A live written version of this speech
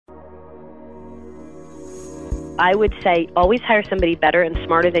I would say always hire somebody better and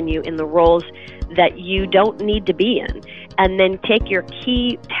smarter than you in the roles that you don't need to be in. And then take your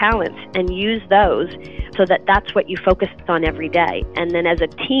key talents and use those so that that's what you focus on every day. And then as a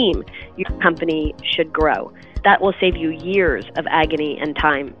team, your company should grow. That will save you years of agony and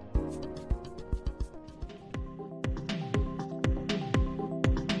time.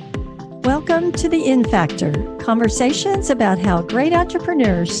 Welcome to the In Factor, conversations about how great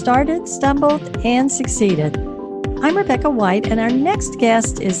entrepreneurs started, stumbled, and succeeded. I'm Rebecca White, and our next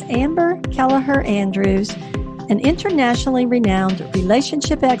guest is Amber Kelleher-Andrews, an internationally renowned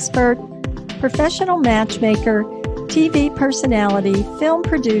relationship expert, professional matchmaker, TV personality, film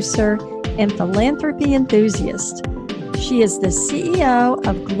producer, and philanthropy enthusiast. She is the CEO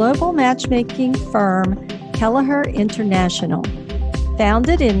of global matchmaking firm Kelleher International.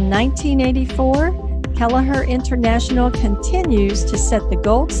 Founded in 1984, Kelleher International continues to set the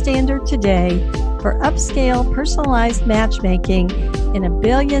gold standard today for upscale personalized matchmaking in a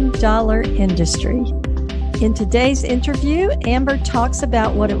billion-dollar industry. In today's interview, Amber talks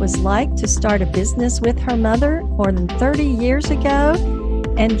about what it was like to start a business with her mother more than 30 years ago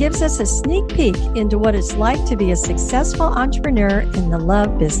and gives us a sneak peek into what it's like to be a successful entrepreneur in the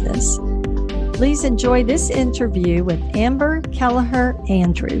love business. Please enjoy this interview with Amber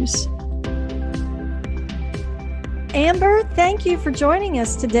Kelleher-Andrews. Amber, thank you for joining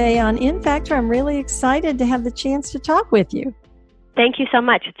us today on In Factor. I'm really excited to have the chance to talk with you. Thank you so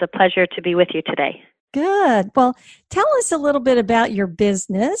much. It's a pleasure to be with you today. Good. Well, tell us a little bit about your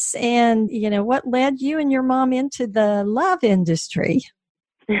business and, what led you and your mom into the love industry.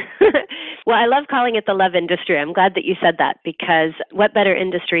 Well, I love calling it the love industry. I'm glad that you said that, because what better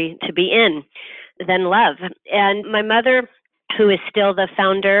industry to be in than love? And my mother, who is still the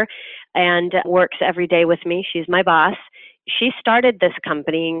founder and works every day with me, she's my boss. She started this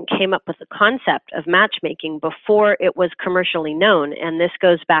company and came up with the concept of matchmaking before it was commercially known. And this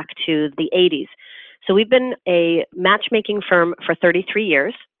goes back to the 80s. So we've been a matchmaking firm for 33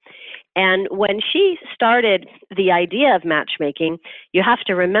 years. And when she started the idea of matchmaking, you have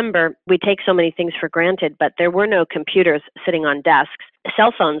to remember, we take so many things for granted, but there were no computers sitting on desks.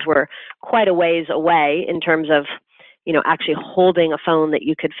 Cell phones were quite a ways away in terms of, actually holding a phone that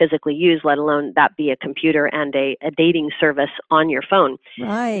you could physically use, let alone that be a computer and a dating service on your phone.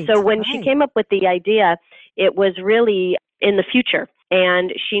 Right. So when she came up with the idea, it was really in the future.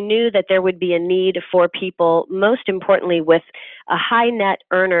 And she knew that there would be a need for people, most importantly with high net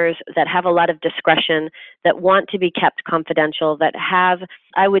earners that have a lot of discretion, that want to be kept confidential, that have,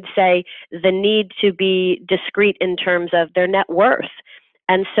 I would say, the need to be discreet in terms of their net worth.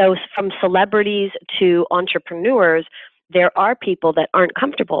 And so from celebrities to entrepreneurs, there are people that aren't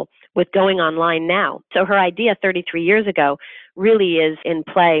comfortable with going online now. So her idea 33 years ago really is in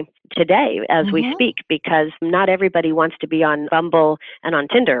play today as we speak, because not everybody wants to be on Bumble and on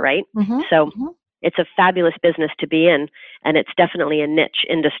Tinder, right? So it's a fabulous business to be in, and it's definitely a niche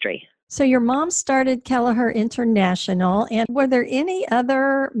industry. So your mom started Kelleher International, and were there any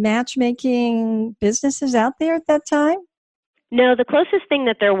other matchmaking businesses out there at that time? No, the closest thing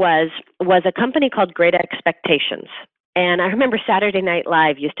that there was a company called Great Expectations. And I remember Saturday Night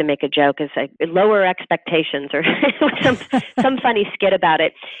Live used to make a joke as lower expectations, or some funny skit about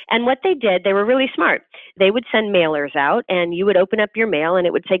it. And what they did, they were really smart. They would send mailers out, and you would open up your mail and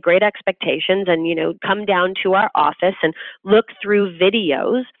it would say Great Expectations, and, come down to our office and look through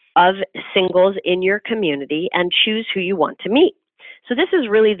videos of singles in your community and choose who you want to meet. So this is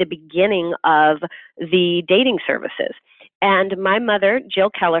really the beginning of the dating services. And my mother, Jill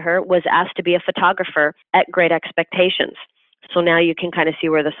Kelleher, was asked to be a photographer at Great Expectations. So now you can kind of see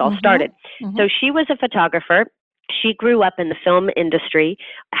where this all started. So she was a photographer. She grew up in the film industry,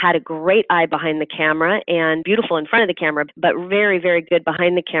 had a great eye behind the camera and beautiful in front of the camera, but very, very good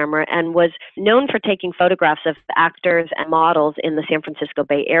behind the camera, and was known for taking photographs of actors and models in the San Francisco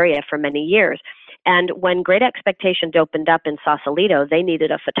Bay Area for many years. And when Great Expectations opened up in Sausalito, they needed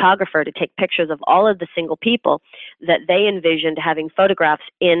a photographer to take pictures of all of the single people that they envisioned having photographs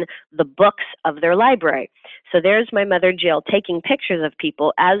in the books of their library. So there's my mother, Jill, taking pictures of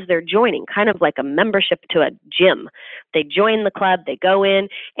people as they're joining, kind of like a membership to a gym. They join the club, they go in,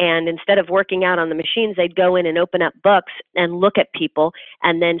 and instead of working out on the machines, they'd go in and open up books and look at people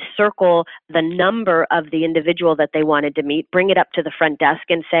and then circle the number of the individual that they wanted to meet, bring it up to the front desk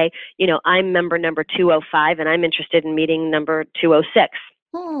and say, I'm member number 205 and I'm interested in meeting number 206.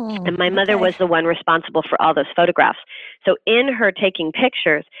 And my mother was the one responsible for all those photographs. So in her taking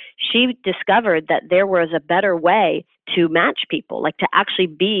pictures, she discovered that there was a better way to match people, like to actually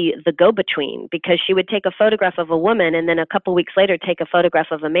be the go-between, because she would take a photograph of a woman and then a couple weeks later take a photograph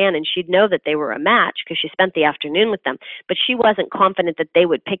of a man, and she'd know that they were a match because she spent the afternoon with them, but she wasn't confident that they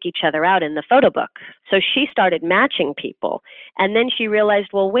would pick each other out in the photo book. So she started matching people, and then she realized,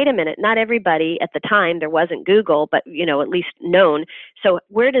 well, wait a minute, not everybody at the time, there wasn't Google, but at least known. So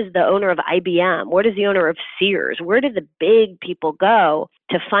where does the owner of IBM, where does the owner of Sears, where do the big people go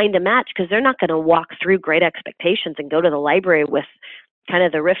to find a match? Because they're not going to walk through Great Expectations and go to the library with kind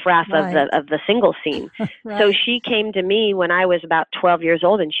of the riffraff of the single scene. Right. So she came to me when I was about 12 years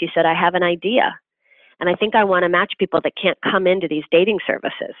old, and she said, I have an idea, and I think I want to match people that can't come into these dating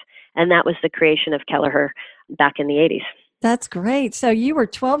services. And that was the creation of Kelleher back in the 80s. That's great. So you were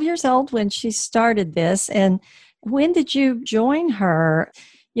 12 years old when she started this. And when did you join her?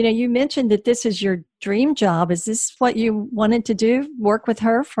 You mentioned that this is your dream job. Is this what you wanted to do, work with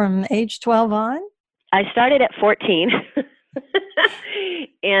her from age 12 on? I started at 14.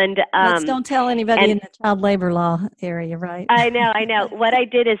 And let's don't tell anybody in the child labor law area, right? I know. What I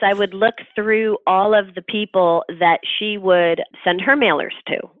did is I would look through all of the people that she would send her mailers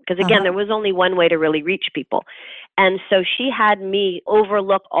to, because again, there was only one way to really reach people. And so she had me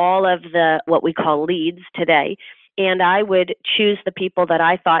overlook all of the what we call leads today, and I would choose the people that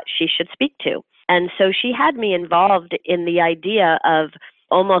I thought she should speak to. And so she had me involved in the idea of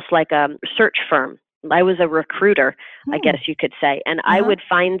almost like a search firm. I was a recruiter, I guess you could say, and I would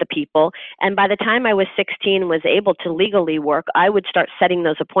find the people. And by the time I was 16, was able to legally work, I would start setting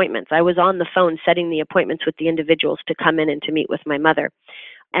those appointments. I was on the phone setting the appointments with the individuals to come in and to meet with my mother.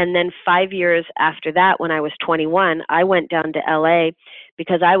 And then 5 years after that, when I was 21, I went down to LA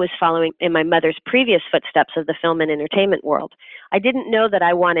because I was following in my mother's previous footsteps of the film and entertainment world. I didn't know that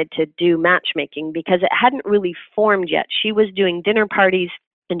I wanted to do matchmaking because it hadn't really formed yet. She was doing dinner parties,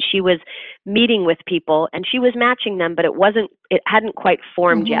 and she was meeting with people, and she was matching them, but it hadn't quite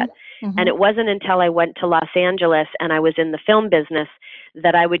formed yet. And it wasn't until I went to Los Angeles and I was in the film business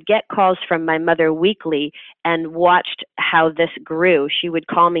that I would get calls from my mother weekly and watched how this grew. She would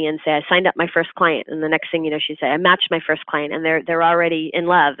call me and say, I signed up my first client. And the next thing you know, she'd say, I matched my first client, and they're already in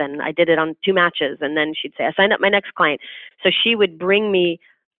love. And I did it on 2 matches. And then she'd say, I signed up my next client. So she would bring me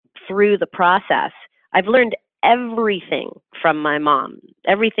through the process. I've learned everything from my mom,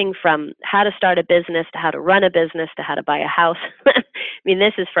 everything from how to start a business to how to run a business to how to buy a house. I mean,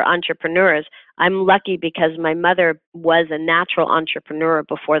 this is for entrepreneurs. I'm lucky because my mother was a natural entrepreneur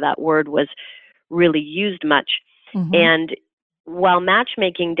before that word was really used much. And while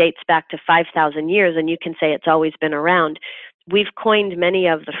matchmaking dates back to 5,000 years, and you can say it's always been around, we've coined many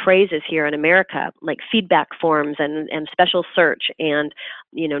of the phrases here in America, like feedback forms and special search and,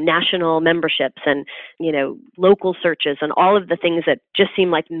 national memberships and, local searches and all of the things that just seem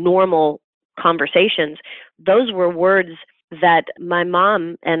like normal conversations. Those were words that my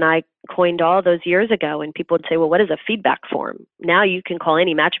mom and I coined all those years ago. And people would say, well, what is a feedback form? Now you can call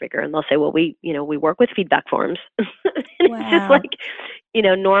any matchmaker and they'll say, well, we work with feedback forms. It's just like,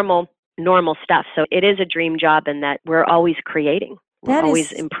 normal stuff. So it is a dream job in that we're always creating. We're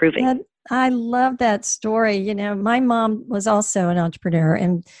always improving. I love that story. My mom was also an entrepreneur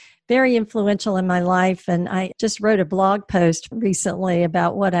and very influential in my life. And I just wrote a blog post recently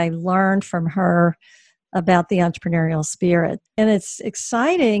about what I learned from her about the entrepreneurial spirit. And it's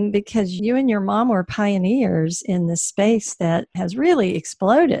exciting because you and your mom were pioneers in this space that has really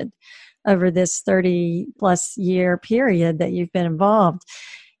exploded over this 30 plus year period that you've been involved.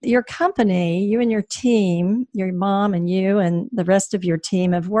 Your company, you and your team, your mom and you and the rest of your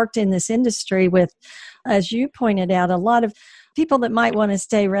team have worked in this industry with, as you pointed out, a lot of people that might want to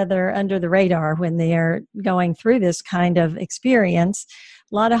stay rather under the radar when they are going through this kind of experience.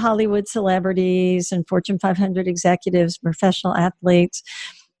 A lot of Hollywood celebrities and Fortune 500 executives, professional athletes.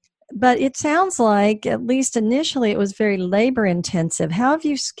 But it sounds like, at least initially, it was very labor intensive. How have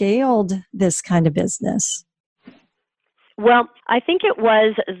you scaled this kind of business? Well, I think it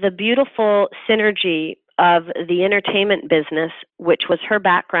was the beautiful synergy of the entertainment business, which was her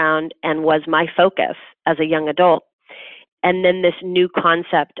background and was my focus as a young adult, and then this new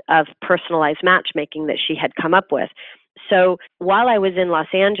concept of personalized matchmaking that she had come up with. So while I was in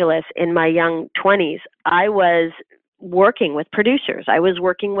Los Angeles in my young 20s, I was working with producers. I was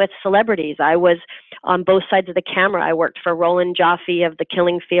working with celebrities. I was on both sides of the camera. I worked for Roland Joffe of The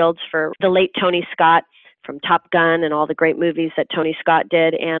Killing Fields, for the late Tony Scott from Top Gun and all the great movies that Tony Scott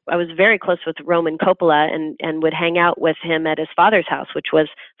did. And I was very close with Roman Coppola and would hang out with him at his father's house, which was,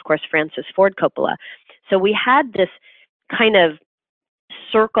 of course, Francis Ford Coppola. So we had this kind of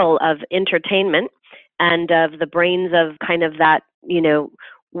circle of entertainment and of the brains of kind of that,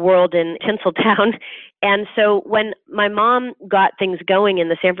 world in Tinseltown. And so when my mom got things going in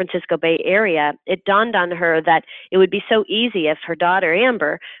the San Francisco Bay Area, it dawned on her that it would be so easy if her daughter,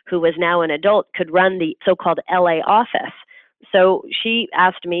 Amber, who was now an adult, could run the so-called LA office. So she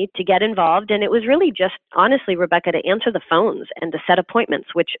asked me to get involved, and it was really just, honestly, Rebecca, to answer the phones and to set appointments,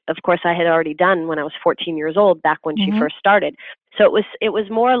 which, of course, I had already done when I was 14 years old, back when she first started. So it was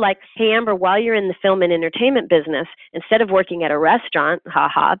more like, hey, Amber, while you're in the film and entertainment business, instead of working at a restaurant,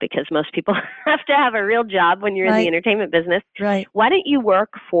 because most people have to have a real job when you're in the entertainment business, why don't you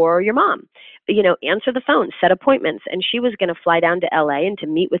work for your mom? Answer the phone, set appointments. And she was going to fly down to LA and to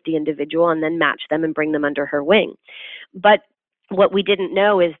meet with the individual and then match them and bring them under her wing. But what we didn't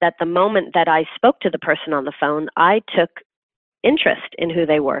know is that the moment that I spoke to the person on the phone, I took interest in who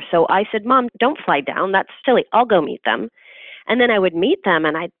they were. So I said, Mom, don't fly down. That's silly. I'll go meet them. And then I would meet them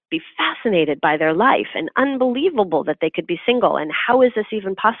and I'd be fascinated by their life, and unbelievable that they could be single. And how is this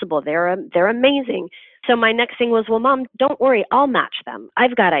even possible? They're amazing. So my next thing was, well, Mom, don't worry, I'll match them.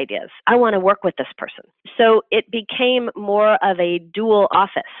 I've got ideas. I want to work with this person. So it became more of a dual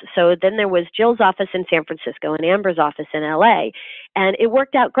office. So then there was Jill's office in San Francisco and Amber's office in LA. And it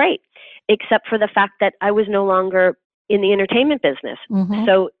worked out great, except for the fact that I was no longer in the entertainment business.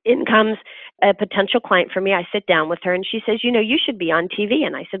 So in comes a potential client for me. I sit down with her and she says, you should be on TV.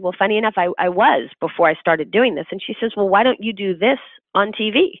 And I said, well, funny enough, I was before I started doing this. And she says, well, why don't you do this on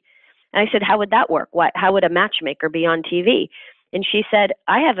TV? And I said, how would that work? How would a matchmaker be on TV? And she said,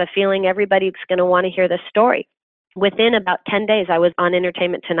 I have a feeling everybody's going to want to hear this story. Within about 10 days, I was on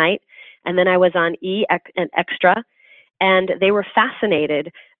Entertainment Tonight, and then I was on and Extra, and they were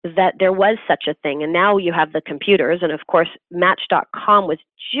fascinated that there was such a thing. And now you have the computers, and of course, Match.com was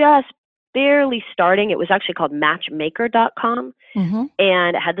just barely starting. It was actually called matchmaker.com. And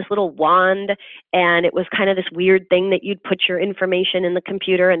it had this little wand, and it was kind of this weird thing that you'd put your information in the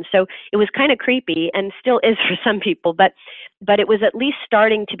computer. And so it was kind of creepy, and still is for some people, but it was at least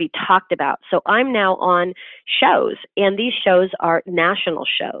starting to be talked about. So I'm now on shows, and these shows are national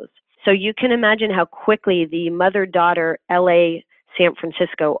shows. So you can imagine how quickly the mother-daughter LA San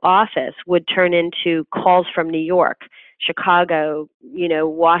Francisco office would turn into calls from New York, Chicago,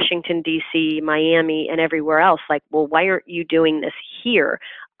 Washington, D.C., Miami, and everywhere else. Like, well, why aren't you doing this here?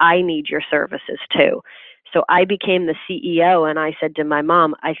 I need your services too. So I became the CEO, and I said to my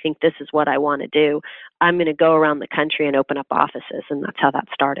mom, I think this is what I want to do. I'm going to go around the country and open up offices. And that's how that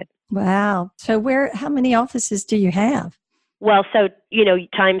started. Wow. So how many offices do you have? Well, so,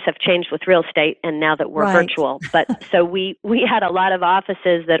 times have changed with real estate, and now that we're virtual. But so we had a lot of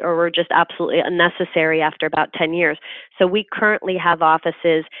offices that were just absolutely unnecessary after about 10 years. So we currently have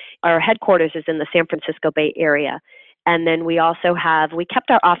offices. Our headquarters is in the San Francisco Bay Area. And then we kept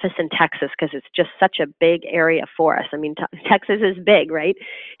our office in Texas because it's just such a big area for us. I mean, Texas is big, right?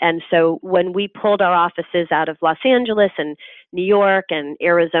 And so when we pulled our offices out of Los Angeles and New York and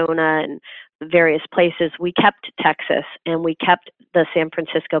Arizona and various places, we kept Texas and we kept the San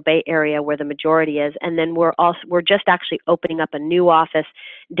Francisco Bay Area where the majority is. And then we're just actually opening up a new office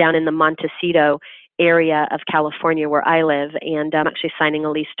down in the Montecito area of California where I live, and I'm actually signing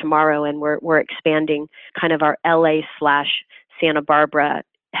a lease tomorrow, and we're expanding kind of our LA/Santa Barbara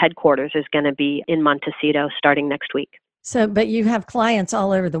headquarters is going to be in Montecito starting next week. So, but you have clients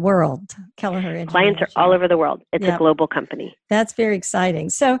all over the world, Kelleher International. Clients are all over the world. It's a global company. That's very exciting.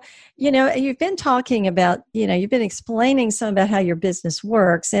 So, you've been talking about, you've been explaining some about how your business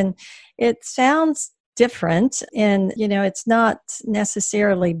works, and it sounds different, and, it's not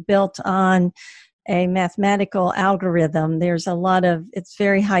necessarily built on a mathematical algorithm. It's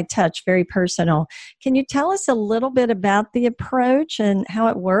very high touch, very personal. Can you tell us a little bit about the approach and how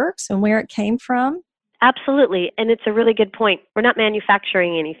it works and where it came from? Absolutely. And it's a really good point. We're not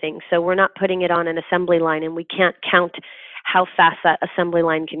manufacturing anything, so we're not putting it on an assembly line, and we can't count how fast that assembly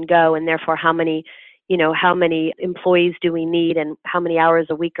line can go, and therefore how many employees do we need and how many hours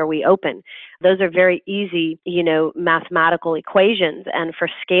a week are we open. Those are very easy, mathematical equations, and for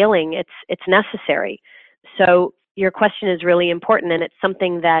scaling, it's necessary. So your question is really important, and it's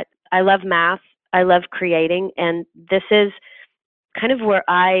something that I love math, I love creating, and this is kind of where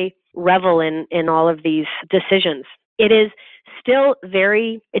I revel in all of these decisions. It is still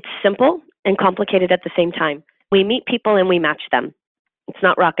it's simple and complicated at the same time. We meet people and we match them. It's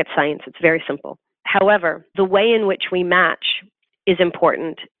not rocket science. It's very simple. However, the way in which we match is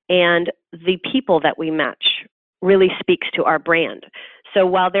important, and the people that we match really speaks to our brand. So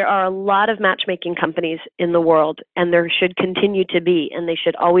while there are a lot of matchmaking companies in the world, and there should continue to be, and they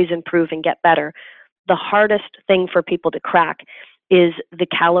should always improve and get better, the hardest thing for people to crack is the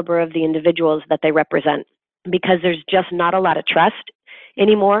caliber of the individuals that they represent, because there's just not a lot of trust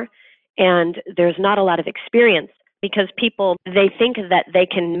anymore. And there's not a lot of experience because people, they think that they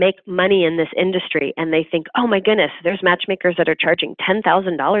can make money in this industry and they think, oh my goodness, there's matchmakers that are charging $10,000,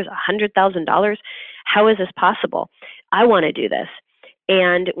 $100,000. How is this possible? I want to do this.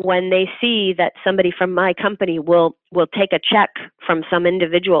 And when they see that somebody from my company will take a check from some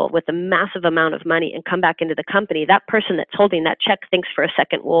individual with a massive amount of money and come back into the company, that person that's holding that check thinks for a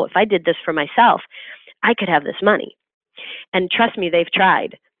second, well, if I did this for myself, I could have this money. And trust me, they've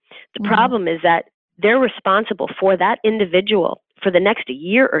tried. The problem is that they're responsible for that individual for the next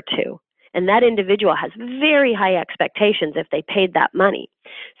year or two. And that individual has very high expectations if they paid that money.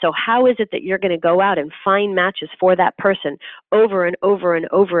 So how is it that you're going to go out and find matches for that person over and over and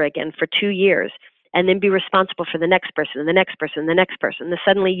over again for 2 years and then be responsible for the next person and the next person and the next person? And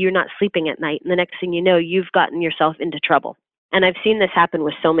suddenly you're not sleeping at night. And the next thing you know, you've gotten yourself into trouble. And I've seen this happen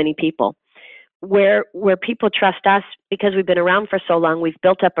with so many people. Where people trust us because we've been around for so long, we've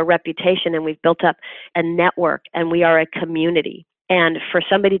built up a reputation and we've built up a network and we are a community. And for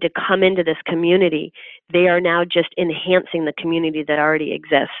somebody to come into this community, they are now just enhancing the community that already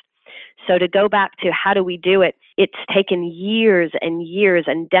exists. So to go back to how do we do it, it's taken years and years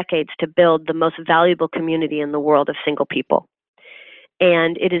and decades to build the most valuable community in the world of single people.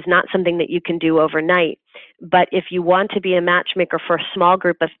 And it is not something that you can do overnight. But if you want to be a matchmaker for a small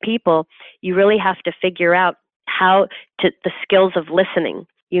group of people, you really have to figure out the skills of listening.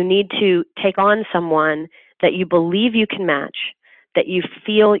 You need to take on someone that you believe you can match, that you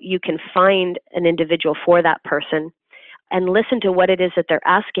feel you can find an individual for that person, and listen to what it is that they're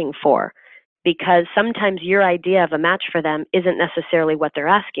asking for. Because sometimes your idea of a match for them isn't necessarily what they're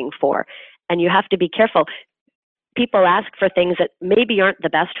asking for. And you have to be careful. People ask for things that maybe aren't the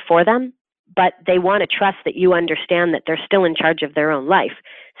best for them, but they want to trust that you understand that they're still in charge of their own life.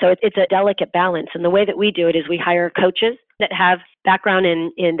 So it's a delicate balance. And the way that we do it is we hire coaches that have background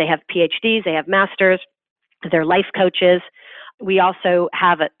in they have PhDs, they have masters, they're life coaches. We also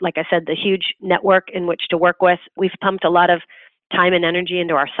have, like I said, the huge network in which to work with. We've pumped a lot of time and energy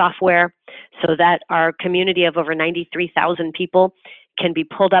into our software so that our community of over 93,000 people can be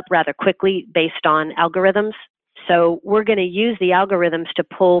pulled up rather quickly based on algorithms. So we're going to use the algorithms to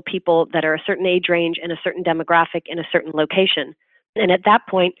pull people that are a certain age range and a certain demographic in a certain location. And at that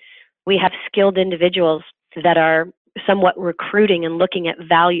point, we have skilled individuals that are somewhat recruiting and looking at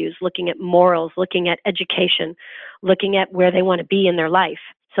values, looking at morals, looking at education, looking at where they want to be in their life,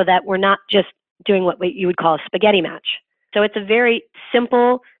 so that we're not just doing what you would call a spaghetti match. So it's a very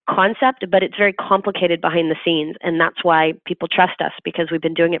simple concept, but it's very complicated behind the scenes. And that's why people trust us, because we've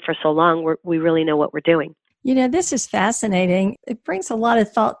been doing it for so long, we really know what we're doing. You know, this is fascinating. It brings a lot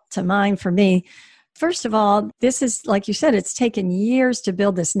of thought to mind for me. First of all, this is, like you said, it's taken years to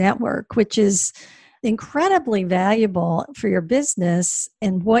build this network, which is incredibly valuable for your business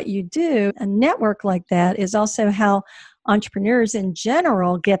and what you do. A network like that is also how entrepreneurs in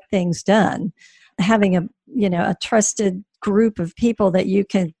general get things done. Having a trusted group of people that you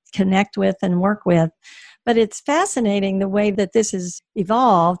can connect with and work with. But it's fascinating the way that this has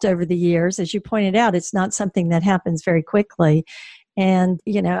evolved over the years. As you pointed out, it's not something that happens very quickly. And,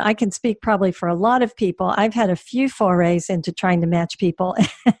 I can speak probably for a lot of people. I've had a few forays into trying to match people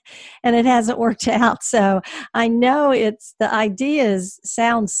and it hasn't worked out. So I know the ideas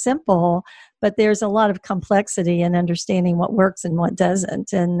sound simple, but there's a lot of complexity in understanding what works and what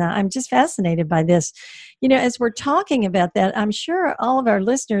doesn't. And I'm just fascinated by this. As we're talking about that, I'm sure all of our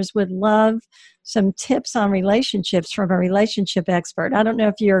listeners would love some tips on relationships from a relationship expert. I don't know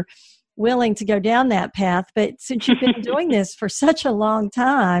if you're willing to go down that path, but since you've been doing this for such a long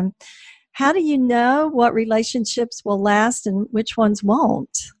time, how do you know what relationships will last and which ones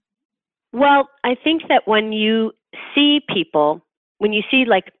won't? Well, I think that when you see people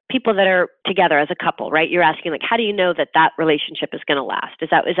people that are together as a couple, right? You're asking, how do you know that relationship is going to last? Is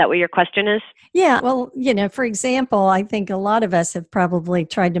that what your question is? Yeah. Well, for example, I think a lot of us have probably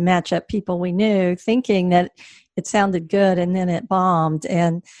tried to match up people we knew thinking that it sounded good and then it bombed.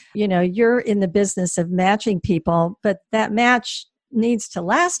 And, you're in the business of matching people, but that match needs to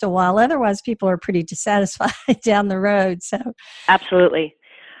last a while. Otherwise, people are pretty dissatisfied down the road. So, absolutely.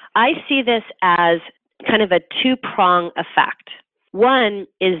 I see this as kind of a two-prong effect. One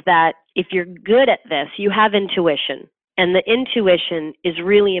is that if you're good at this, you have intuition. And the intuition is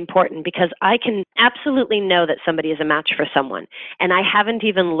really important because I can absolutely know that somebody is a match for someone. And I haven't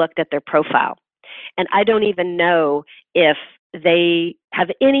even looked at their profile. And I don't even know if they have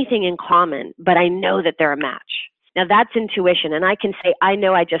anything in common, but I know that they're a match. Now that's intuition. And I can say, I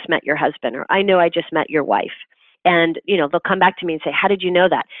know I just met your husband, or I know I just met your wife. And, they'll come back to me and say, how did you know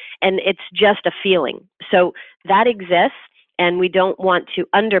that? And it's just a feeling. So that exists. And we don't want to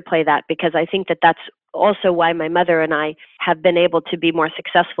underplay that, because I think that that's also why my mother and I have been able to be more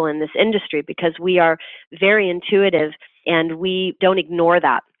successful in this industry, because we are very intuitive and we don't ignore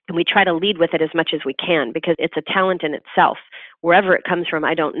that. And we try to lead with it as much as we can, because it's a talent in itself. Wherever it comes from,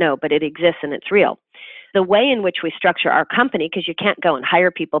 I don't know, but it exists and it's real. The way in which we structure our company, because you can't go and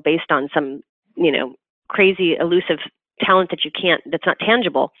hire people based on some, crazy elusive talent that's not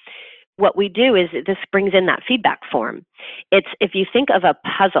tangible. What we do is this brings in that feedback form. It's, if you think of a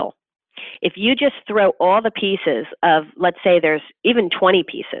puzzle, if you just throw all the pieces of, let's say there's even 20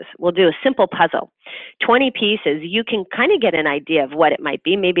 pieces, we'll do a simple puzzle. 20 pieces, you can kind of get an idea of what it might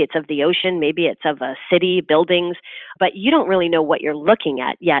be. Maybe it's of the ocean, maybe it's of a city, buildings, but you don't really know what you're looking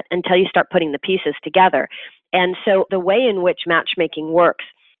at yet until you start putting the pieces together. And so the way in which matchmaking works,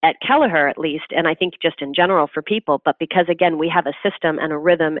 at Kelleher at least, and I think just in general for people, but because again, we have a system and a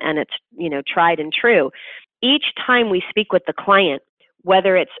rhythm and it's, tried and true. Each time we speak with the client,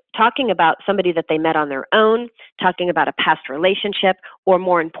 whether it's talking about somebody that they met on their own, talking about a past relationship, or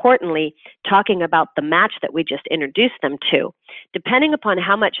more importantly, talking about the match that we just introduced them to, depending upon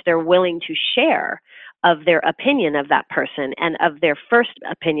how much they're willing to share of their opinion of that person and of their first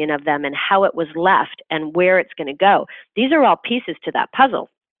opinion of them and how it was left and where it's going to go. These are all pieces to that puzzle.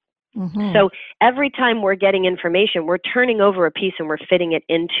 Mm-hmm. So every time we're getting information, we're turning over a piece and we're fitting it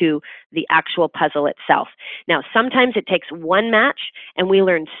into the actual puzzle itself. Now, sometimes it takes one match and we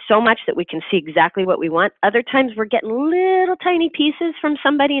learn so much that we can see exactly what we want. Other times we're getting little tiny pieces from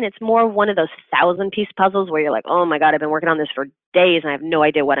somebody and it's more one of those 1,000-piece puzzles where you're like, oh my God, I've been working on this for days and I have no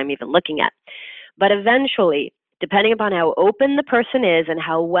idea what I'm even looking at. But eventually, depending upon how open the person is and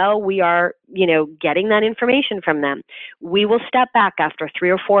how well we are, getting that information from them, we will step back after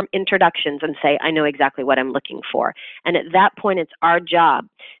 3 or 4 introductions and say, I know exactly what I'm looking for. And at that point, it's our job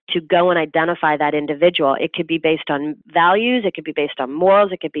to go and identify that individual. It could be based on values. It could be based on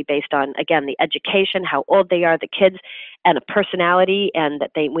morals. It could be based on, again, the education, how old they are, the kids, and a personality, and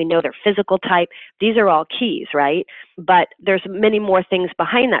that we know their physical type. These are all keys, right? But there's many more things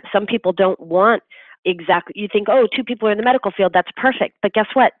behind that. Some people don't want exactly, you think, 2 people are in the medical field, that's perfect. But guess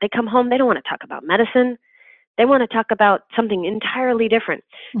what? They come home, they don't want to talk about medicine. They want to talk about something entirely different.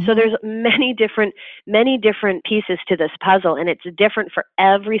 Mm-hmm. So there's many different pieces to this puzzle, and it's different for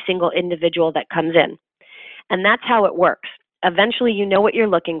every single individual that comes in. And that's how it works. Eventually, you know what you're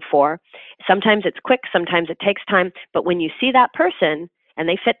looking for. Sometimes it's quick, sometimes it takes time. But when you see that person and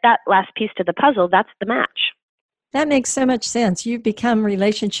they fit that last piece to the puzzle, that's the match. That makes so much sense. You've become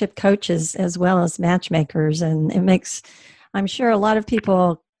relationship coaches as well as matchmakers, and it makes, I'm sure, a lot of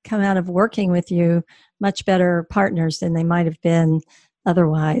people come out of working with you much better partners than they might have been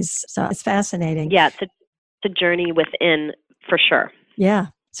otherwise. So it's fascinating. Yeah, it's a journey within, for sure. Yeah.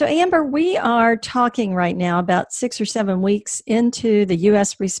 So Amber, we are talking right now about 6 or 7 weeks into the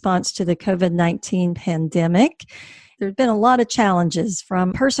U.S. response to the COVID-19 pandemic. There's been a lot of challenges,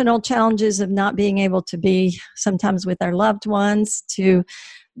 from personal challenges of not being able to be sometimes with our loved ones to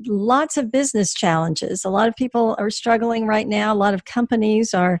lots of business challenges. A lot of people are struggling right now. A lot of companies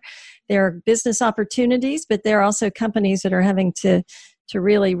there are business opportunities, but there are also companies that are having to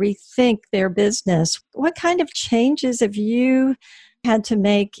really rethink their business. What kind of changes have you had to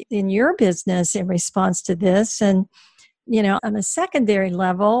make in your business in response to this? And on a secondary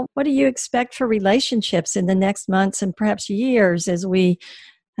level, what do you expect for relationships in the next months and perhaps years as we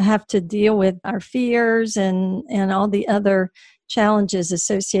have to deal with our fears and all the other challenges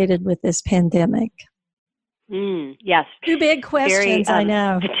associated with this pandemic? Yes. 2 big questions, I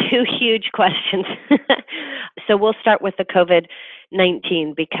know. 2 huge questions. So we'll start with the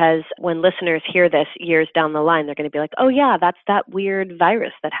COVID-19, because when listeners hear this years down the line, they're going to be like, oh yeah, that's that weird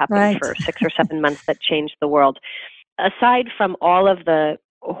virus that happened for 6 or 7 months that changed the world. Aside from all of the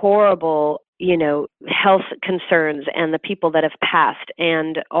horrible, health concerns and the people that have passed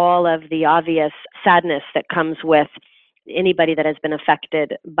and all of the obvious sadness that comes with anybody that has been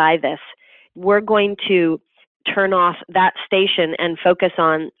affected by this, we're going to turn off that station and focus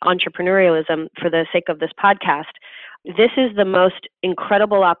on entrepreneurialism for the sake of this podcast. This is the most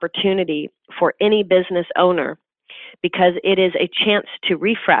incredible opportunity for any business owner, because it is a chance to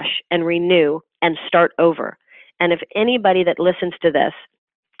refresh and renew and start over. And if anybody that listens to this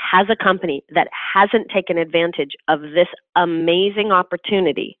has a company that hasn't taken advantage of this amazing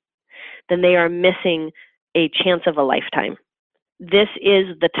opportunity, then they are missing a chance of a lifetime. This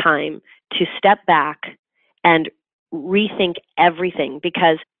is the time to step back and rethink everything,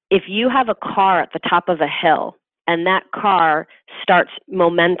 because if you have a car at the top of a hill and that car starts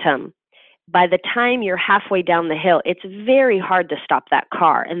momentum, by the time you're halfway down the hill, it's very hard to stop that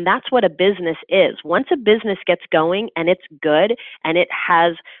car. And that's what a business is. Once a business gets going and it's good and it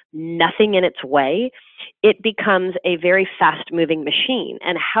has nothing in its way, it becomes a very fast-moving machine.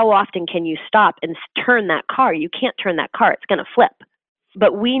 And how often can you stop and turn that car? You can't turn that car. It's going to flip.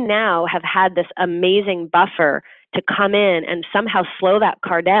 But we now have had this amazing buffer to come in and somehow slow that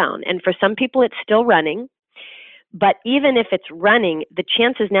car down. And for some people, it's still running. But even if it's running, the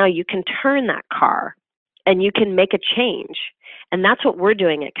chances now you can turn that car and you can make a change. And that's what we're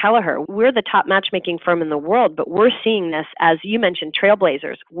doing at Kelleher. We're the top matchmaking firm in the world, but we're seeing this, as you mentioned,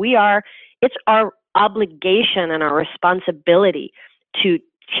 trailblazers. It's our obligation and our responsibility to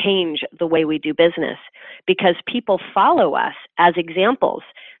change the way we do business, because people follow us as examples.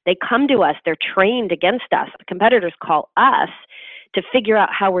 They come to us, they're trained against us. The competitors call us to figure out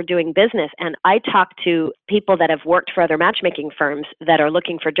how we're doing business. And I talk to people that have worked for other matchmaking firms that are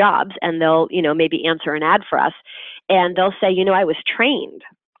looking for jobs, and they'll, maybe answer an ad for us. And they'll say, I was trained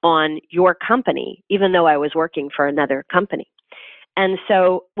on your company, even though I was working for another company. And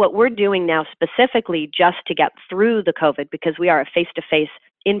so what we're doing now specifically just to get through the COVID, because we are a face-to-face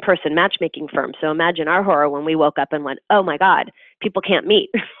in-person matchmaking firm. So imagine our horror when we woke up and went, oh my God, people can't meet.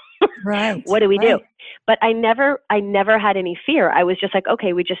 Right. What do we do? But I never had any fear. I was just like,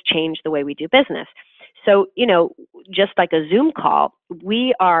 okay, we just changed the way we do business. So, just like a Zoom call,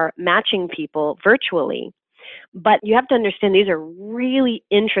 we are matching people virtually. But you have to understand, these are really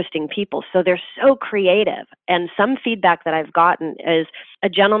interesting people. So they're so creative. And some feedback that I've gotten is a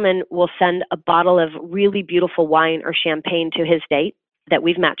gentleman will send a bottle of really beautiful wine or champagne to his date that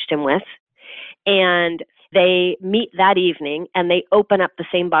we've matched him with. And they meet that evening and they open up the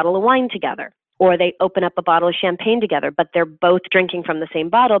same bottle of wine together, or they open up a bottle of champagne together, but they're both drinking from the same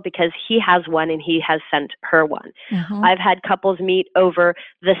bottle because he has one and he has sent her one. Mm-hmm. I've had couples meet over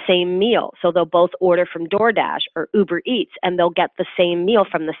the same meal. So they'll both order from DoorDash or Uber Eats, and they'll get the same meal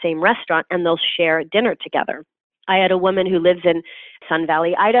from the same restaurant, and they'll share dinner together. I had a woman who lives in Sun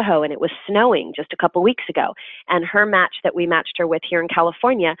Valley, Idaho, and it was snowing just a couple weeks ago. And her match that we matched her with here in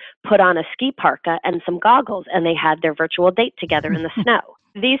California put on a ski parka and some goggles, and they had their virtual date together in the snow.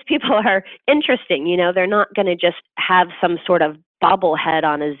 These people are interesting. They're not going to just have some sort of bobblehead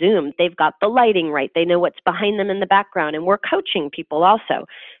on a Zoom. They've got the lighting right. They know what's behind them in the background, and we're coaching people also.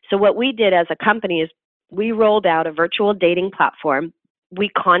 So what we did as a company is we rolled out a virtual dating platform. We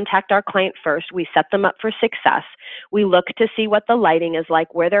contact our client first. We set them up for success. We look to see what the lighting is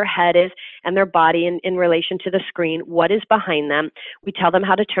like, where their head is and their body in relation to the screen, what is behind them. We tell them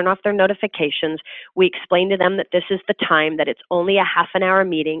how to turn off their notifications. We explain to them that this is the time, that it's only a half an hour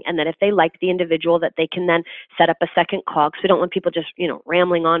meeting, and that if they like the individual, that they can then set up a second call, because we don't want people just,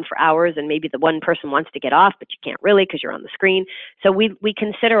 rambling on for hours, and maybe the one person wants to get off, but you can't really because you're on the screen. So we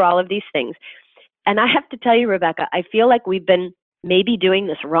consider all of these things. And I have to tell you, Rebecca, I feel like we've been maybe doing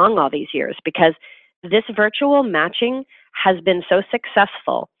this wrong all these years, because this virtual matching has been so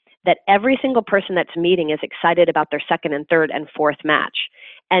successful that every single person that's meeting is excited about their second and third and fourth match.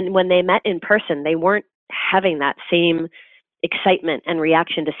 And when they met in person, they weren't having that same excitement and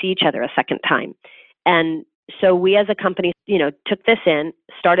reaction to see each other a second time. And so we as a company, took this in,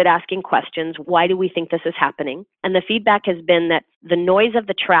 started asking questions. Why do we think this is happening? And the feedback has been that the noise of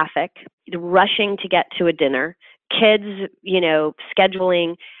the traffic, the rushing to get to a dinner, kids,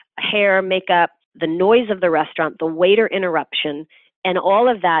 scheduling, hair, makeup, the noise of the restaurant, the waiter interruption, and all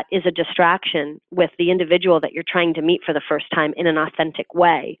of that is a distraction with the individual that you're trying to meet for the first time in an authentic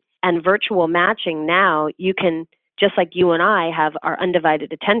way. And virtual matching now, you can, just like you and I have our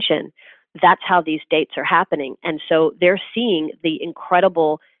undivided attention, that's how these dates are happening. And so they're seeing the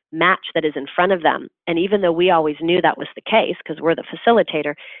incredible match that is in front of them. And even though we always knew that was the case, because we're the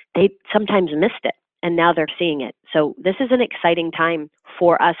facilitator, they sometimes missed it. And now they're seeing it. So this is an exciting time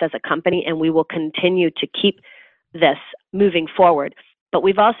for us as a company, and we will continue to keep this moving forward. But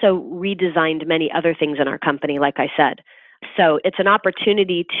we've also redesigned many other things in our company, like I said. So it's an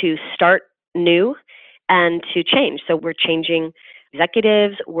opportunity to start new and to change. So we're changing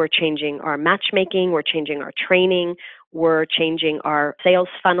executives, we're changing our matchmaking, we're changing our training, we're changing our sales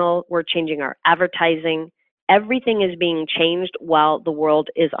funnel, we're changing our advertising. Everything is being changed while the world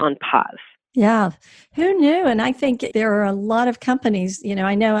is on pause. Yeah. Who knew? And I think there are a lot of companies,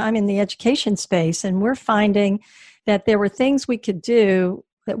 I know I'm in the education space, and we're finding that there were things we could do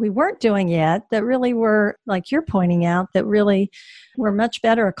that we weren't doing yet that really were, like you're pointing out, that really were much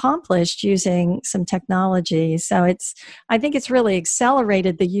better accomplished using some technology. So I think it's really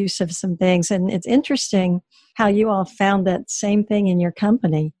accelerated the use of some things. And it's interesting how you all found that same thing in your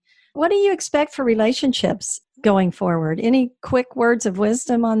company. What do you expect for relationships going forward? Any quick words of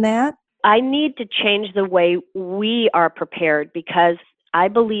wisdom on that? I need to change the way we are prepared, because I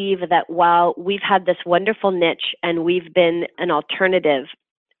believe that while we've had this wonderful niche and we've been an alternative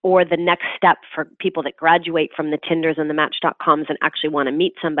or the next step for people that graduate from the Tinders and the Match.coms and actually want to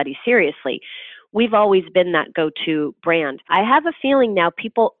meet somebody seriously, we've always been that go-to brand. I have a feeling now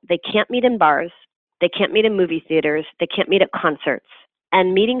people, they can't meet in bars, they can't meet in movie theaters, they can't meet at concerts.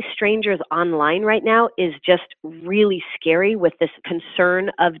 And meeting strangers online right now is just really scary with this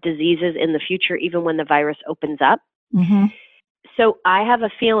concern of diseases in the future, even when the virus opens up. Mm-hmm. So I have a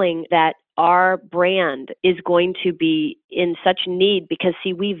feeling that our brand is going to be in such need because,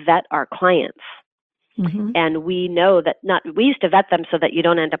 see, we vet our clients. Mm-hmm. And we know that we used to vet them so that you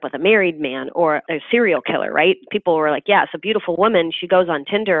don't end up with a married man or a serial killer, right? People were like, yeah, it's a beautiful woman. She goes on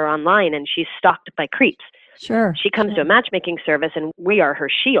Tinder or online and she's stalked by creeps. Sure. She comes to a matchmaking service and we are her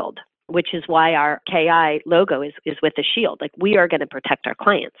shield, which is why our KI logo is with a shield. Like, we are going to protect our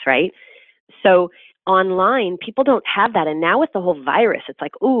clients, right? So online, people don't have that. And now with the whole virus, it's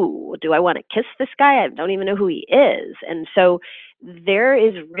like, ooh, do I want to kiss this guy? I don't even know who he is. And so there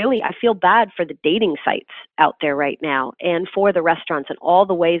is really, I feel bad for the dating sites out there right now and for the restaurants and all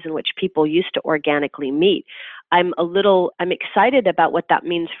the ways in which people used to organically meet. I'm excited about what that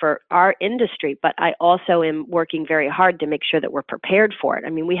means for our industry, but I also am working very hard to make sure that we're prepared for it. I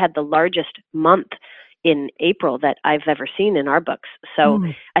mean, we had the largest month in April that I've ever seen in our books. So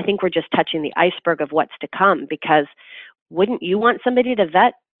I think we're just touching the iceberg of what's to come, because wouldn't you want somebody to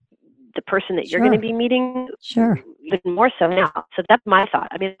vet the person that you're going to be meeting? Sure. Even more so now. So that's my thought.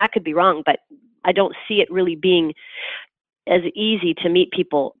 I mean, I could be wrong, but I don't see it really being as easy to meet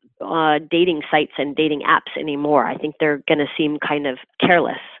people dating sites and dating apps anymore. I think they're going to seem kind of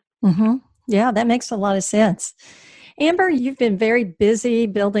careless. Mm-hmm. Yeah, that makes a lot of sense. Amber, you've been very busy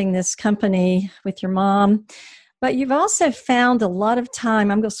building this company with your mom, but you've also found a lot of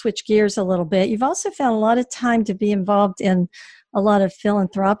time. I'm going to switch gears a little bit. You've also found a lot of time to be involved in a lot of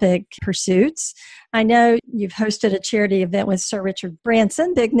philanthropic pursuits. I know you've hosted a charity event with Sir Richard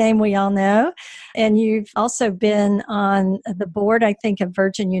Branson, big name we all know. And you've also been on the board, I think, of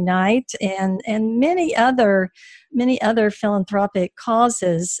Virgin Unite and many other philanthropic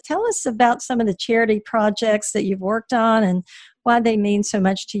causes. Tell us about some of the charity projects that you've worked on and why they mean so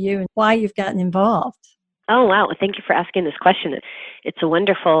much to you and why you've gotten involved. Oh, wow. Thank you for asking this question. It's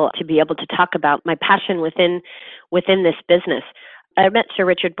wonderful to be able to talk about my passion within this business. I met Sir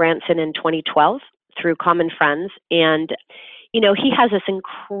Richard Branson in 2012 through common friends. And, he has this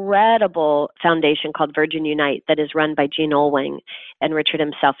incredible foundation called Virgin Unite that is run by Gene Olwing and Richard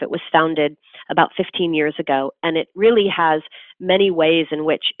himself. It was founded about 15 years ago, and it really has many ways in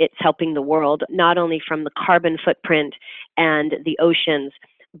which it's helping the world, not only from the carbon footprint and the oceans,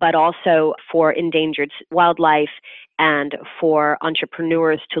 but also for endangered wildlife and for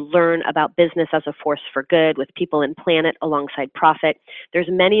entrepreneurs to learn about business as a force for good with people and planet alongside profit. There's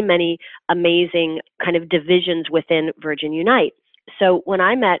many, many amazing kind of divisions within Virgin Unite. So when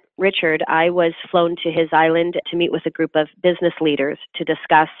I met Richard, I was flown to his island to meet with a group of business leaders to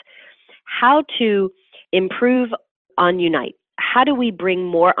discuss how to improve on Unite. How do we bring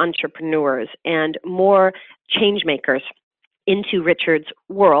more entrepreneurs and more change makers into Richard's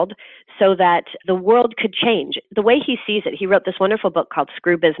world so that the world could change the way he sees it? He wrote this wonderful book called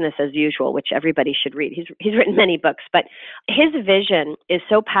Screw Business as Usual, which everybody should read. He's written many books, but his vision is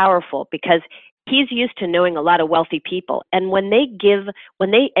so powerful because he's used to knowing a lot of wealthy people. And when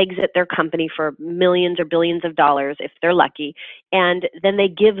they exit their company for millions or billions of dollars, if they're lucky, and then they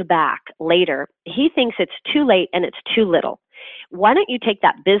give back later, he thinks it's too late and it's too little. Why don't you take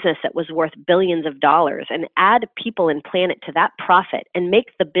that business that was worth billions of dollars and add people and planet to that profit and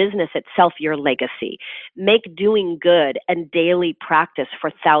make the business itself your legacy? Make doing good and daily practice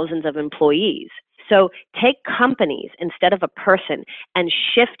for thousands of employees. So take companies instead of a person and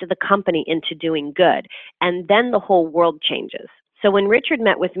shift the company into doing good, and then the whole world changes. So when Richard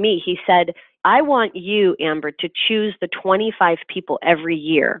met with me, he said, I want you, Amber, to choose the 25 people every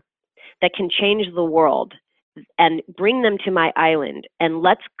year that can change the world and bring them to my island, and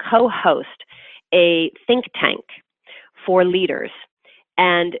let's co-host a think tank for leaders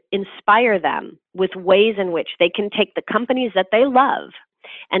and inspire them with ways in which they can take the companies that they love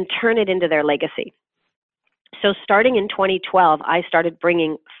and turn it into their legacy. So starting in 2012, I started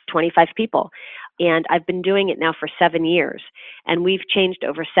bringing 25 people, and I've been doing it now for 7 years. And we've changed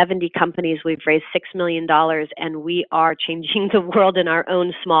over 70 companies. We've raised $6 million, and we are changing the world in our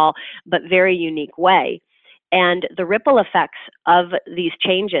own small but very unique way. And the ripple effects of these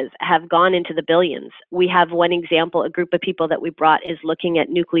changes have gone into the billions. We have one example, a group of people that we brought is looking at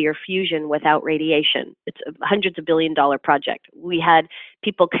nuclear fusion without radiation. It's a hundreds of $1 billion project. We had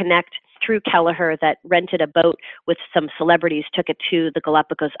people connect through Kelleher that rented a boat with some celebrities, took it to the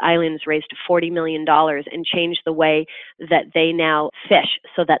Galapagos Islands, raised $40 million, and changed the way that they now fish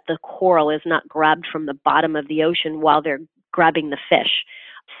so that the coral is not grabbed from the bottom of the ocean while they're grabbing the fish.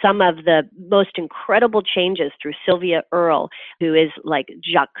 Some of the most incredible changes through Sylvia Earle, who is like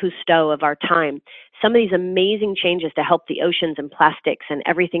Jacques Cousteau of our time. Some of these amazing changes to help the oceans and plastics and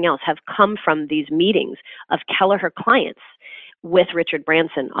everything else have come from these meetings of Kelleher clients with Richard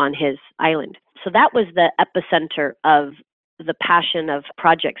Branson on his island. So that was the epicenter of the passion of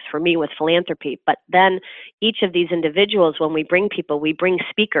projects for me with philanthropy. But then each of these individuals, when we bring people, we bring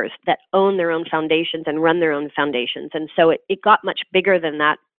speakers that own their own foundations and run their own foundations. And so it got much bigger than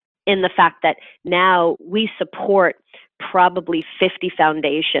that, in the fact that now we support probably 50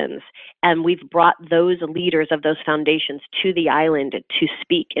 foundations, and we've brought those leaders of those foundations to the island to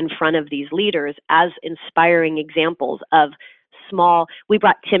speak in front of these leaders as inspiring examples of small. We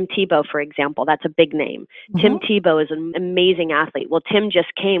brought Tim Tebow, for example. That's a big name. Mm-hmm. Tim Tebow is an amazing athlete. Well, Tim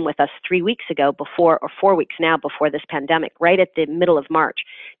just came with us 3 weeks ago or 4 weeks now before this pandemic, right at the middle of March.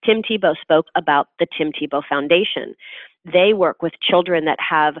 Tim Tebow spoke about the Tim Tebow Foundation. They work with children that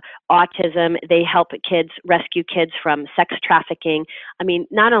have autism. They help kids, rescue kids from sex trafficking. I mean,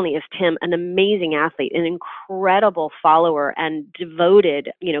 not only is Tim an amazing athlete, an incredible follower and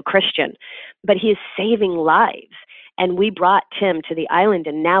devoted, Christian, but he is saving lives. And we brought Tim to the island,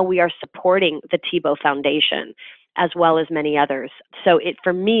 and now we are supporting the Tebow Foundation as well as many others. So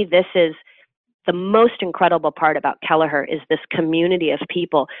for me, this is the most incredible part about Kelleher, is this community of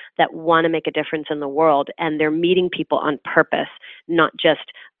people that want to make a difference in the world, and they're meeting people on purpose, not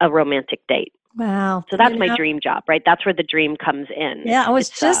just a romantic date. Wow. So that's my dream job, right? That's where the dream comes in. Yeah, I was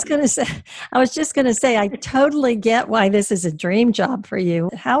just going to say, I totally get why this is a dream job for you.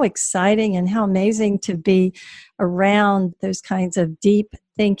 How exciting and how amazing to be around those kinds of deep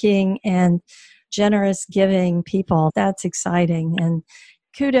thinking and generous giving people. That's exciting. And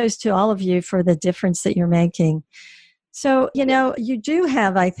kudos to all of you for the difference that you're making. So, you do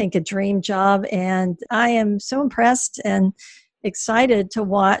have, I think, a dream job, and I am so impressed and excited to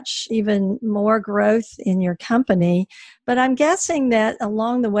watch even more growth in your company. But I'm guessing that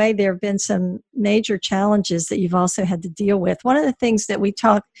along the way, there have been some major challenges that you've also had to deal with. One of the things that we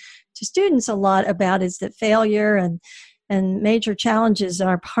talk to students a lot about is that failure and major challenges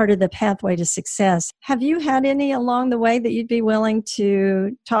are part of the pathway to success. Have you had any along the way that you'd be willing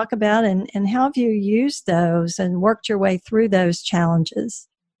to talk about, and how have you used those and worked your way through those challenges?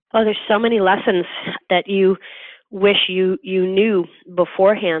 Well, there's so many lessons that you wish you knew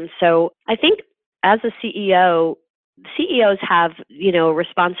beforehand. So I think as a CEO, CEOs have, a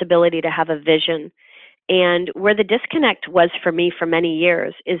responsibility to have a vision. And where the disconnect was for me for many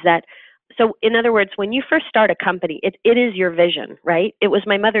years is that, so in other words, when you first start a company, it is your vision, right? It was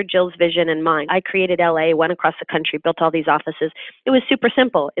my mother Jill's vision and mine. I created LA, went across the country, built all these offices. It was super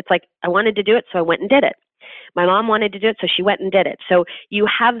simple. It's like, I wanted to do it, so I went and did it. My mom wanted to do it, so she went and did it. So you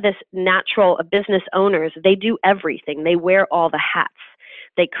have this natural business owners. They do everything. They wear all the hats.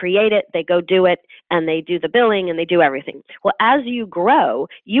 They create it, they go do it, and they do the billing, and they do everything. Well, as you grow,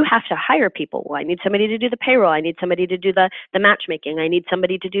 you have to hire people. Well, I need somebody to do the payroll. I need somebody to do the matchmaking. I need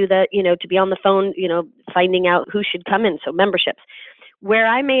somebody to do to be on the phone, finding out who should come in. So memberships. Where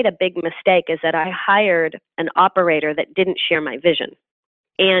I made a big mistake is that I hired an operator that didn't share my vision.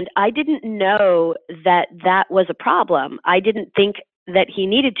 And I didn't know that that was a problem. I didn't think that he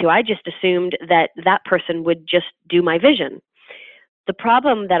needed to. I just assumed that that person would just do my vision. The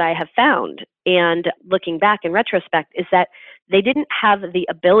problem that I have found, and looking back in retrospect, is that they didn't have the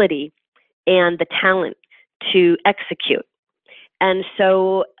ability and the talent to execute. And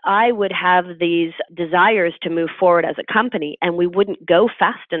so I would have these desires to move forward as a company, and we wouldn't go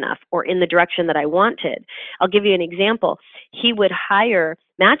fast enough or in the direction that I wanted. I'll give you an example. He would hire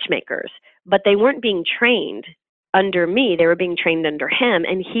matchmakers, but they weren't being trained under me. They were being trained under him,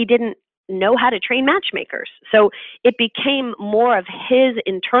 and he didn't know how to train matchmakers. So it became more of his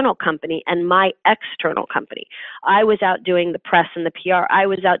internal company and my external company. I was out doing the press and the PR. I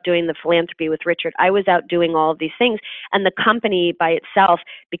was out doing the philanthropy with Richard. I was out doing all of these things. And the company by itself,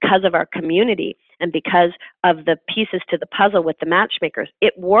 because of our community and because of the pieces to the puzzle with the matchmakers,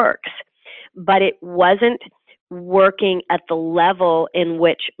 it works. But it wasn't working at the level in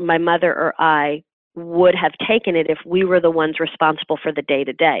which my mother or I would have taken it if we were the ones responsible for the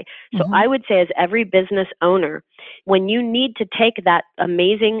day-to-day. So I would say, as every business owner, when you need to take that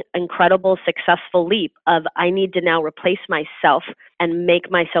amazing, incredible, successful leap of, I need to now replace myself and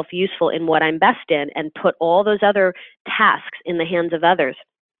make myself useful in what I'm best in and put all those other tasks in the hands of others,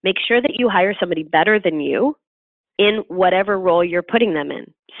 make sure that you hire somebody better than you in whatever role you're putting them in.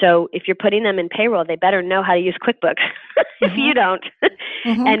 So if you're putting them in payroll, they better know how to use QuickBooks if you don't.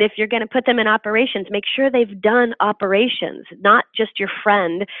 And if you're going to put them in operations, make sure they've done operations, not just your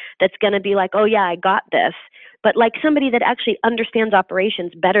friend that's going to be like, oh yeah, I got this, but like somebody that actually understands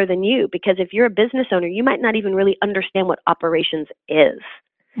operations better than you. Because if you're a business owner, you might not even really understand what operations is.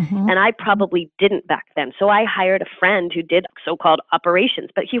 And I probably didn't back then. So I hired a friend who did so-called operations,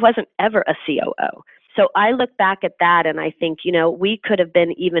 but he wasn't ever a COO. So I look back at that and I think, we could have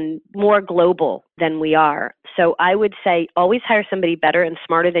been even more global than we are. So I would say always hire somebody better and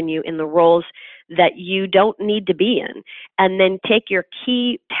smarter than you in the roles that you don't need to be in. And then take your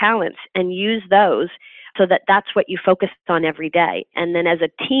key talents and use those so that that's what you focus on every day. And then as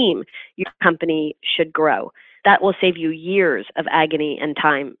a team, your company should grow. That will save you years of agony and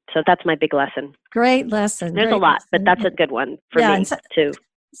time. So that's my big lesson. Great lesson. There's a lot, but that's a good one for me too.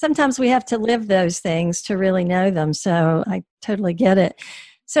 Sometimes we have to live those things to really know them. So I totally get it.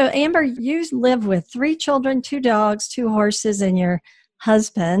 So Amber, you live with 3 children, 2 dogs, 2 horses, and your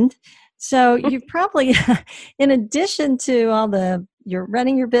husband. So you probably, in addition to you're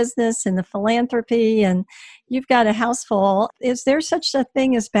running your business and the philanthropy, and you've got a house full. Is there such a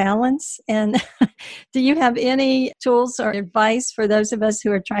thing as balance? And do you have any tools or advice for those of us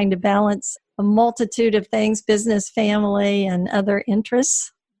who are trying to balance a multitude of things, business, family, and other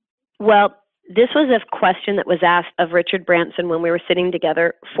interests? Well, this was a question that was asked of Richard Branson when we were sitting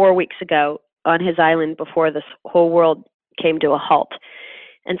together 4 weeks ago on his island before this whole world came to a halt.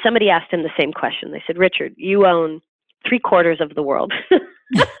 And somebody asked him the same question. They said, Richard, you own 3/4 of the world.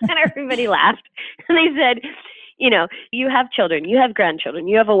 And everybody laughed. And they said, you have children, you have grandchildren,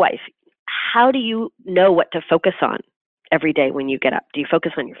 you have a wife. How do you know what to focus on every day when you get up? Do you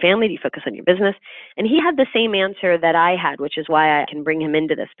focus on your family? Do you focus on your business? And he had the same answer that I had, which is why I can bring him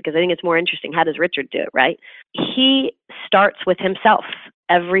into this, because I think it's more interesting. How does Richard do it, right? He starts with himself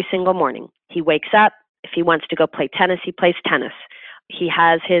every single morning. He wakes up. If he wants to go play tennis, he plays tennis. He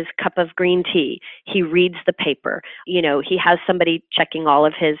has his cup of green tea. He reads the paper. He has somebody checking all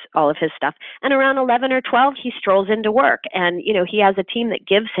of his stuff. And around 11 or 12, he strolls into work. And, he has a team that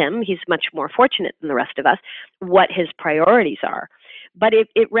gives him, he's much more fortunate than the rest of us, what his priorities are. But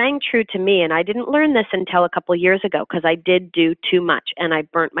it rang true to me. And I didn't learn this until a couple of years ago because I did do too much and I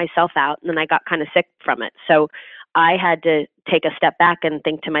burnt myself out and then I got kind of sick from it. So I had to take a step back and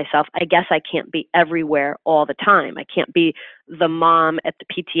think to myself, I guess I can't be everywhere all the time. I can't be the mom at the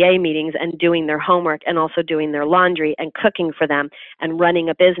PTA meetings and doing their homework and also doing their laundry and cooking for them and running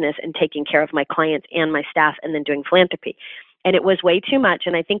a business and taking care of my clients and my staff and then doing philanthropy. And it was way too much.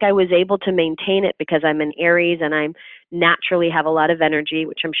 And I think I was able to maintain it because I'm an Aries and I naturally have a lot of energy,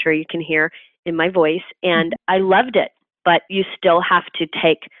 which I'm sure you can hear in my voice. And I loved it, but you still have to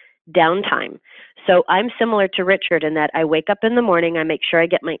take downtime. So I'm similar to Richard in that I wake up in the morning, I make sure I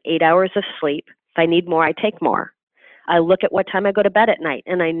get my 8 hours of sleep. If I need more, I take more. I look at what time I go to bed at night,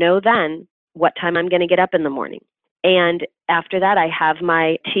 and I know then what time I'm going to get up in the morning. And after that, I have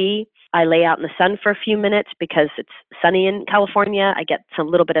my tea. I lay out in the sun for a few minutes because it's sunny in California. I get some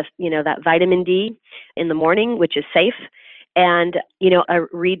little bit of, that vitamin D in the morning, which is safe. And, I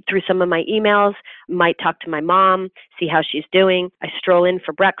read through some of my emails, might talk to my mom, see how she's doing. I stroll in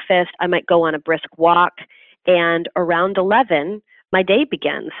for breakfast. I might go on a brisk walk. And around 11, my day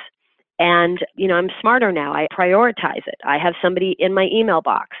begins. And, I'm smarter now. I prioritize it. I have somebody in my email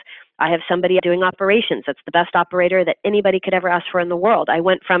box. I have somebody doing operations. That's the best operator that anybody could ever ask for in the world. I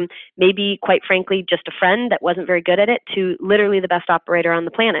went from maybe, quite frankly, just a friend that wasn't very good at it to literally the best operator on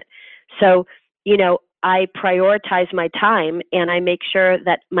the planet. So, I prioritize my time and I make sure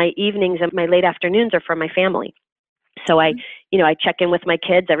that my evenings and my late afternoons are for my family. So I check in with my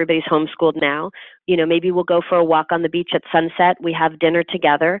kids. Everybody's homeschooled now. Maybe we'll go for a walk on the beach at sunset. We have dinner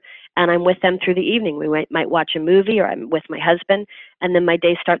together and I'm with them through the evening. We might watch a movie or I'm with my husband and then my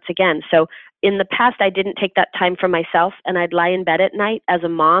day starts again. So in the past, I didn't take that time for myself and I'd lie in bed at night as a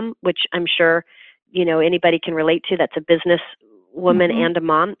mom, which I'm sure, anybody can relate to. That's a business woman and a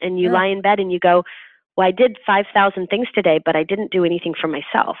mom. And you lie in bed and you go, well, I did 5,000 things today, but I didn't do anything for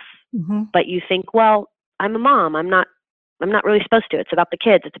myself. But you think, well, I'm a mom. I'm not really supposed to. It's about the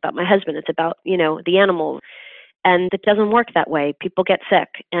kids. It's about my husband. It's about, the animals. And it doesn't work that way. People get sick.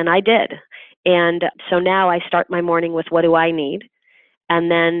 And I did. And so now I start my morning with what do I need?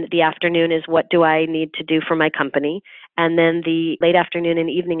 And then the afternoon is what do I need to do for my company? And then the late afternoon and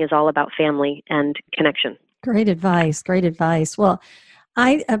evening is all about family and connection. Great advice. Great advice. Well,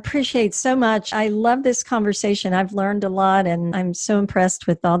 I appreciate so much. I love this conversation. I've learned a lot and I'm so impressed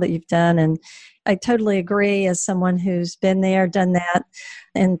with all that you've done. And I totally agree as someone who's been there, done that,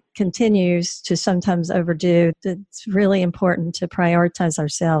 and continues to sometimes overdo. It's really important to prioritize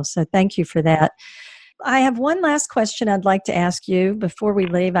ourselves. So thank you for that. I have one last question I'd like to ask you before we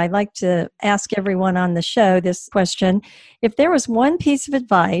leave. I'd like to ask everyone on the show this question. If there was one piece of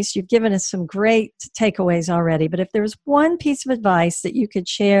advice, you've given us some great takeaways already, but if there was one piece of advice that you could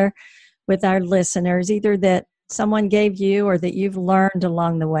share with our listeners, either that someone gave you or that you've learned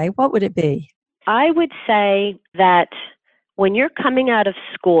along the way, what would it be? I would say that when you're coming out of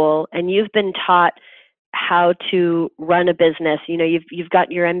school and you've been taught how to run a business, you've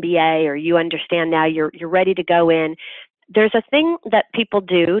got your MBA or you understand now you're ready to go in. There's a thing that people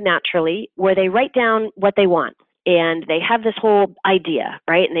do naturally where they write down what they want and they have this whole idea,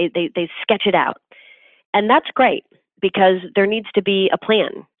 right? And they sketch it out. And that's great because there needs to be a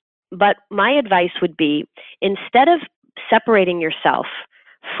plan. But my advice would be, instead of separating yourself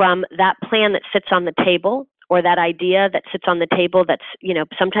from that plan that sits on the table, or that idea that sits on the table that's,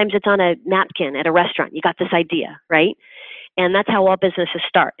 sometimes it's on a napkin at a restaurant. You got this idea, right? And that's how all businesses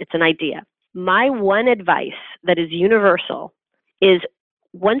start. It's an idea. My one advice that is universal is,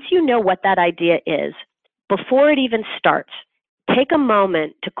 once you know what that idea is, before it even starts, take a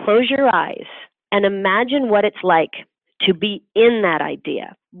moment to close your eyes and imagine what it's like to be in that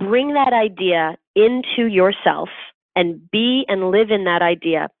idea. Bring that idea into yourself and be and live in that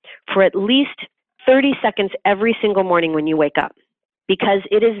idea for at least 30 seconds every single morning when you wake up, because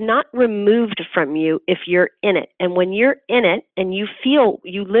it is not removed from you if you're in it. And when you're in it and you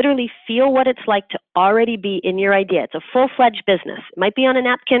literally feel what it's like to already be in your idea. It's a full-fledged business. It might be on a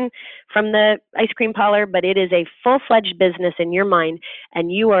napkin from the ice cream parlor, but it is a full-fledged business in your mind.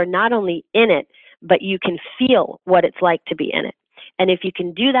 And you are not only in it, but you can feel what it's like to be in it. And if you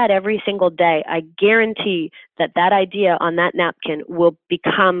can do that every single day, I guarantee that that idea on that napkin will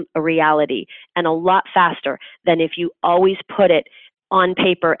become a reality, and a lot faster than if you always put it on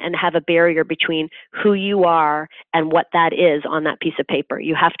paper and have a barrier between who you are and what that is on that piece of paper.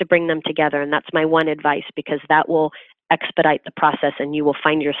 You have to bring them together, and that's my one advice, because that will expedite the process and you will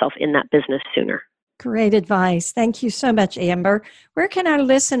find yourself in that business sooner. Great advice. Thank you so much, Amber. Where can our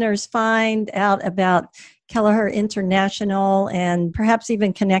listeners find out about Kelleher International and perhaps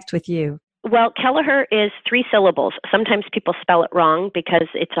even connect with you? Well, Kelleher is 3 syllables. Sometimes people spell it wrong because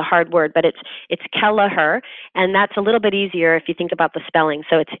it's a hard word, but it's Kelleher, and that's a little bit easier if you think about the spelling.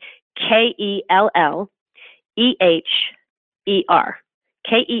 So it's Kelleher,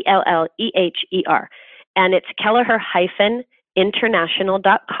 Kelleher, and it's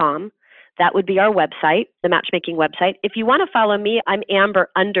Kelleher-International.com. That would be our website, the matchmaking website. If you want to follow me, I'm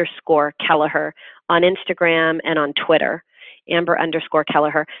Amber_Kelleher on Instagram and on Twitter,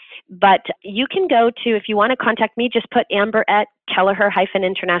 Amber_Kelleher. But you can go to, if you want to contact me, just put Amber at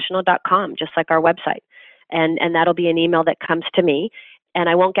Kelleher-International.com, just like our website. And that'll be an email that comes to me. And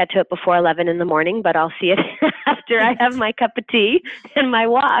I won't get to it before 11 in the morning, but I'll see it after I have my cup of tea and my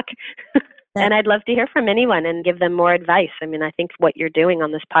walk. And I'd love to hear from anyone and give them more advice. I mean, I think what you're doing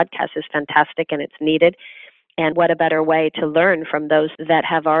on this podcast is fantastic and it's needed. And what a better way to learn from those that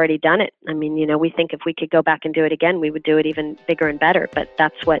have already done it. I mean, we think if we could go back and do it again, we would do it even bigger and better. But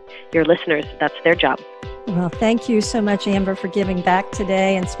that's what your listeners, that's their job. Well, thank you so much, Amber, for giving back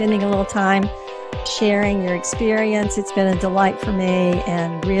today and spending a little time sharing your experience. It's been a delight for me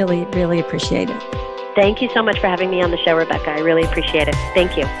and really, really appreciate it. Thank you so much for having me on the show, Rebecca. I really appreciate it.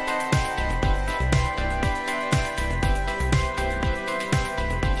 Thank you.